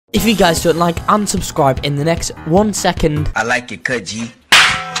If you guys don't like and subscribe in the next 1 second. I like it, cut G.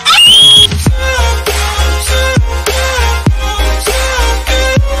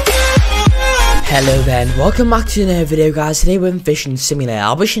 Hello then, welcome back to another video guys. Today we're in Fishing Simulator.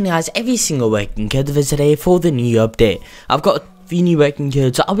 I'll be showing you guys every single working code of it today for the new update. I've got 3 new working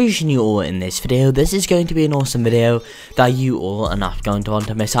codes, so I'll be showing you all in this video. This is going to be an awesome video that you all are not going to want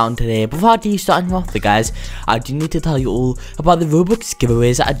to miss out on today. Before I do starting off guys, I do need to tell you all about the Roblox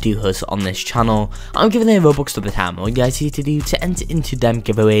giveaways that I do host on this channel. I'm giving away Robux all the time. All you guys need to do to enter into them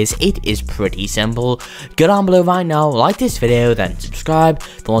giveaways, it is pretty simple. Go down below right now, like this video, then subscribe.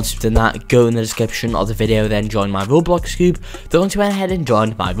 Then once you've done that, go in the description of the video, then join my Roblox group. Then once you went ahead and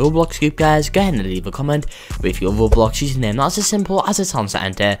joined my Roblox group guys, go ahead and leave a comment with your Roblox username. That's as simple as it sounds to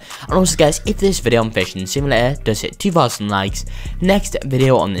enter. And also guys, if this video on Fishing Simulator does hit 2,000 likes, next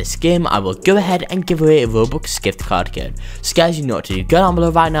video on this game I will go ahead and give away a Robux gift card code. So guys, you know what to do. Go down below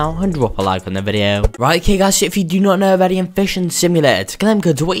right now and drop a like on the video. Right, okay guys, so if you do not know already in Fishing Simulator, to claim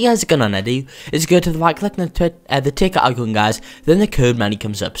codes, what you guys are gonna do is go to the right, click on the ticket icon guys, then the code menu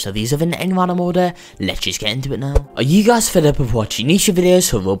comes up. So these are in any random order. Let's just get into it now. Are you guys fed up of watching niche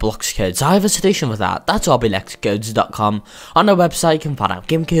videos for Roblox codes? I have a solution for that. That's RBLexcodes.com. On our website you can find out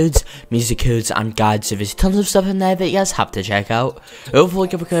game codes, music codes and guides. So there's tons of stuff in there that you guys have to check out. Overall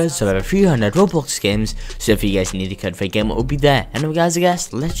giveaway codes, so over 300 Roblox games. So if you guys need a code for a game, it will be there. Anyway guys, I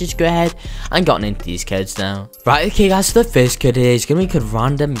guess let's just go ahead and get on into these codes now. Right, okay guys, so the first code today is going to be code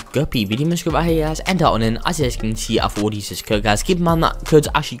random guppy. Video must go right here guys, enter on in. As you guys can see, I've already used this code guys. Keep in mind that code's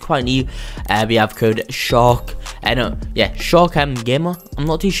actually quite new. We have code shark, shark gamer. I'm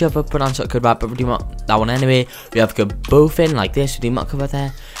not too sure if I pronounced that code right, but redeem that one anyway. We have code bowfin like this, redeem that code right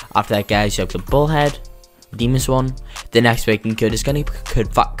there. After that guys, you have code bullhead, redeem this one. The next working code is going to be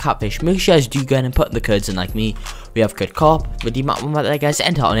code fat catfish. Make sure you guys do go ahead and put the codes in like me. We have code carp, redeem that one right there guys,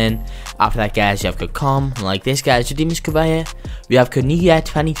 enter on in. After that guys, you have code calm like this guys, redeem this code right here. We have code new year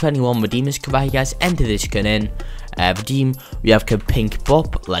 2021, redeem this code right here guys, enter this code in. Redeem. We have code pink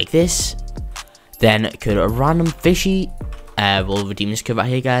bop like this. Then code random fishy, we'll redeem this code right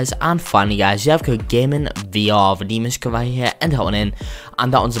here guys. And finally guys, you have code gaming VR, redeem this code right here, enter that one in.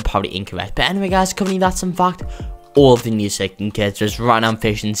 And that one's probably incorrect, but anyway guys, currently that's in fact all of the new second codes just right now in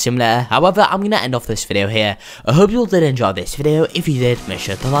Fishing Simulator. However, I'm gonna end off this video here. I hope you all did enjoy this video. If you did, make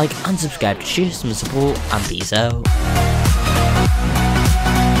sure to like and subscribe to show some support, and peace out.